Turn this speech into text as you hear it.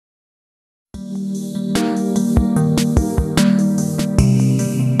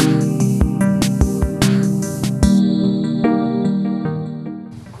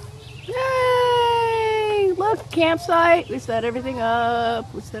campsite. We set everything up.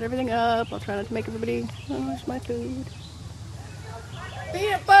 I'll try not to make everybody wash my food.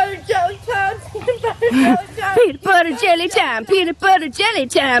 Peanut butter jelly time. Peanut butter jelly time. Peanut butter jelly time. Peanut butter jelly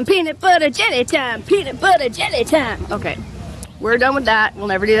time. Peanut butter jelly time. Peanut butter jelly time. Okay, we're done with that. We'll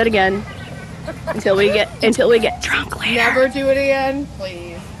never do that again until we get drunk later. Never do it again,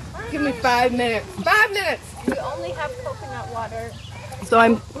 please. Give me 5 minutes. 5 minutes. We only have coconut water. So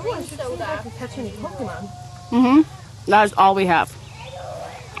I'm. Green soda. Catch any Pokemon. That is all we have.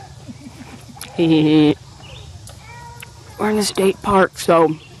 We're in the state park,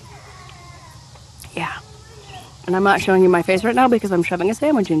 so yeah. And I'm not showing you my face right now because I'm shoving a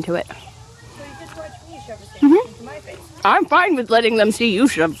sandwich into it. So you just watch me shove a sandwich into my face. I'm fine with letting them see you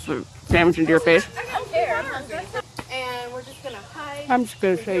shove a sandwich into your face. I don't care. I'm hungry. And we're just gonna hide. I'm just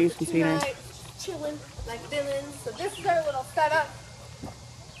gonna show you some scenery. Chilling like villains. So this is our little setup.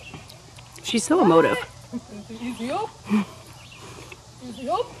 She's so emotive. Easy up. Easy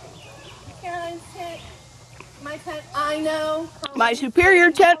up. Caroline's tent. My tent, I know. My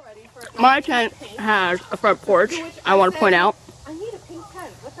superior tent. My tent has a front porch. I want to point out. I need a pink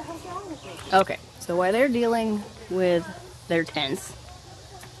tent. What the hell's wrong with me? Okay, so while they're dealing with their tents,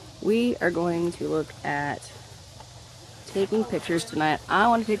 we are going to look at taking pictures tonight. I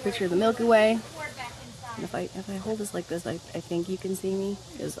want to take a picture of the Milky Way. And if I hold this like this, I think you can see me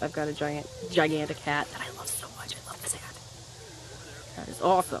because I've got a gigantic hat that I love so much. I love this hat. That is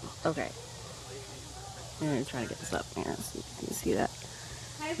awesome. Okay. I'm going to try to get this up here so you can see that.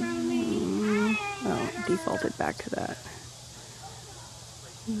 Hi, Brownie. Oh, defaulted back to that.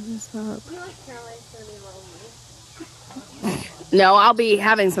 Move this up. I feel like Caroline's gonna be lonely. No, I'll be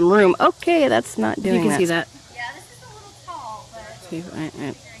having some room. Okay, that's not doing that. You can see that. Yeah, this is a little tall, but...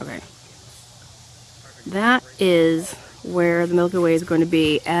 Okay. That is where the Milky Way is going to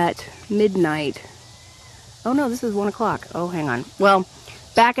be at midnight. Oh no, this is 1 o'clock. Oh, hang on. Well,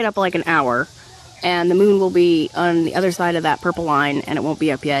 back it up like an hour, and the moon will be on the other side of that purple line, and it won't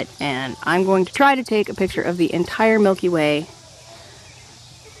be up yet. And I'm going to try to take a picture of the entire Milky Way.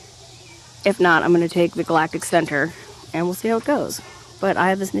 If not, I'm going to take the galactic center, and we'll see how it goes. But I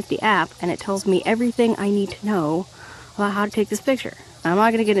have this nifty app, and it tells me everything I need to know about how to take this picture. I'm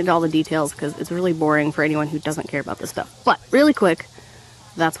not going to get into all the details because it's really boring for anyone who doesn't care about this stuff. But really quick,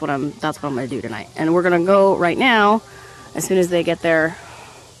 that's what I'm going to do tonight. And we're going to go right now, as soon as they get their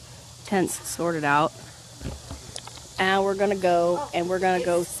tents sorted out. And we're going to go and we're going to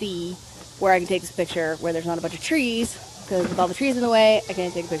go see where I can take this picture where there's not a bunch of trees, because with all the trees in the way, I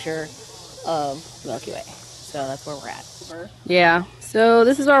can't take a picture of the Milky Way. So that's where we're at. Yeah. So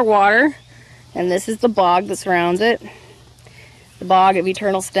this is our water, and this is the bog that surrounds it. The bog of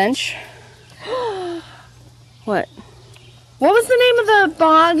eternal stench. What? What was the name of the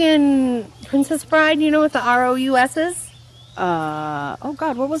bog in Princess Bride? You know what the ROUS is? Oh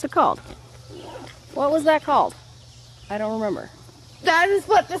God, what was it called? What was that called? I don't remember. That is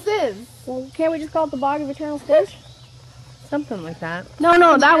what this is. Well, can't we just call it the bog of eternal stench? Something like that.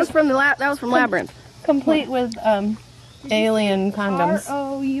 No, that was from Labyrinth. Complete with alien condoms.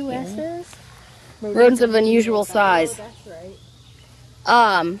 ROUSs? Rodents of unusual size. Oh, that's right.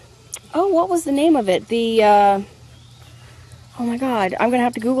 Oh, what was the name of it? Oh my God, I'm gonna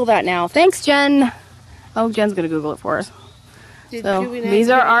have to Google that now. Thanks, Jen. Oh, Jen's gonna Google it for us. These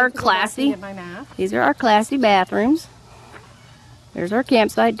are our classy bathrooms. There's our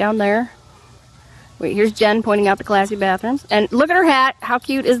campsite down there. Wait, here's Jen pointing out the classy bathrooms. And look at her hat. How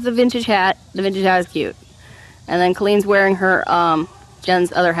cute is the vintage hat? The vintage hat is cute. And then Colleen's wearing her,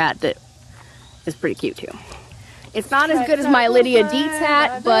 Jen's other hat that is pretty cute too. It's not as good as my Lydia Dietz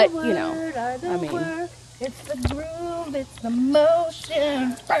hat, but you know, I mean. It's the groove, it's the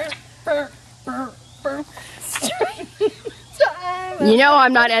motion. You know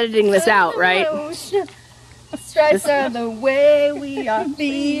I'm not editing this out, right? Stripes are the way we are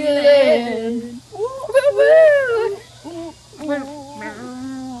feeling.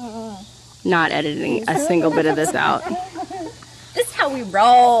 Not editing a single bit of this out. This is how we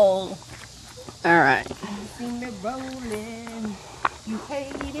roll. All right.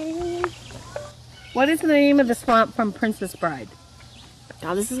 What is the name of the swamp from Princess Bride?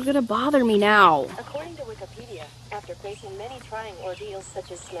 Now this is gonna bother me now. According to Wikipedia, after facing many trying ordeals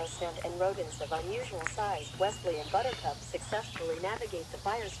such as snow sand and rodents of unusual size, Wesley and Buttercup successfully navigate the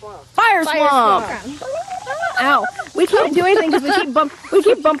fire swamp. Fire swamp! Ow. We can't do anything because we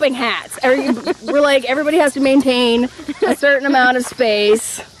keep bumping hats. We're like, everybody has to maintain a certain amount of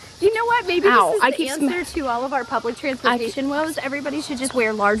space. You know what? Maybe Ow, this is the answer to all of our public transportation woes. Everybody should just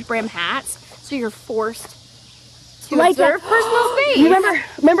wear large brim hats, so you're forced to Like observe personal space. You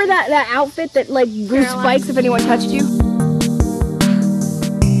remember that outfit that like grew spikes if anyone touched you?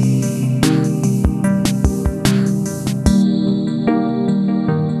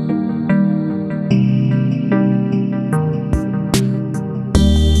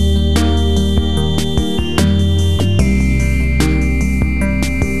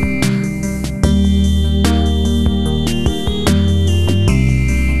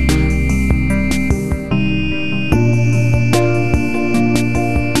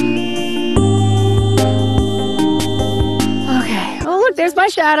 There's my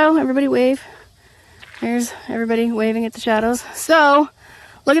shadow. Everybody wave. There's everybody waving at the shadows. So,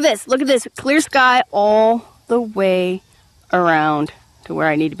 look at this. Look at this. Clear sky all the way around to where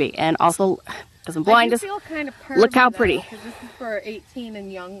I need to be. And also, doesn't blind us. Feel kind of Look how pretty. This is for 18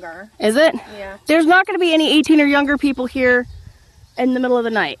 and younger. Is it? Yeah. There's not going to be any 18 or younger people here in the middle of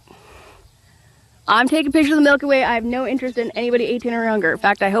the night. I'm taking pictures of the Milky Way. I have no interest in anybody 18 or younger. In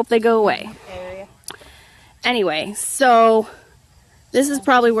fact, I hope they go away. Anyway, so... this is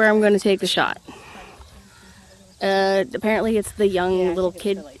probably where I'm going to take the shot. Apparently it's the young little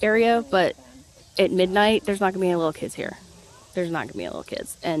kid area, but at midnight, there's not going to be any little kids here. There's not going to be any little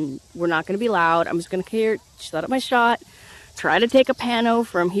kids. And we're not going to be loud. I'm just going to set up my shot, try to take a pano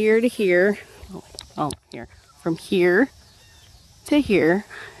from here to here. Here. From here to here.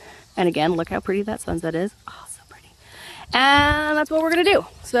 And again, look how pretty that sunset is. Oh, so pretty. And that's what we're going to do.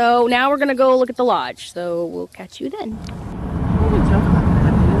 So now we're going to go look at the lodge. So we'll catch you then.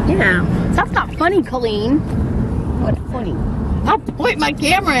 Yeah. That's not funny, Colleen. What's funny? I'll point my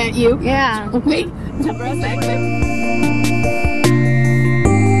camera at you. Yeah. Wait. For a second.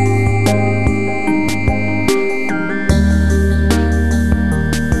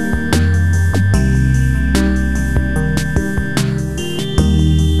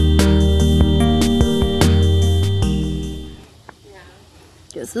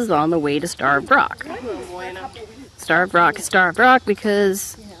 This is on the way to Starved Rock. Starved Rock is Starved Rock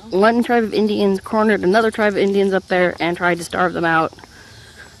because one tribe of Indians cornered another tribe of Indians up there and tried to starve them out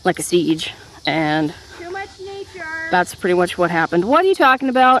like a siege. And Too much nature. that's pretty much what happened. What are you talking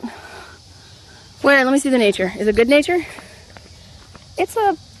about? Where? Let me see the nature. Is it good nature? It's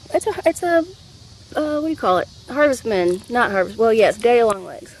a what do you call it? Harvestman. Not harvest. Well, yes, daddy long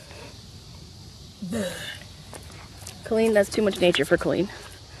legs. Colleen, that's too much nature for Colleen.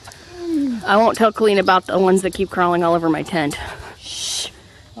 I won't tell Colleen about the ones that keep crawling all over my tent. Shh.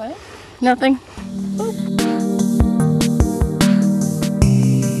 What? Nothing. Boop.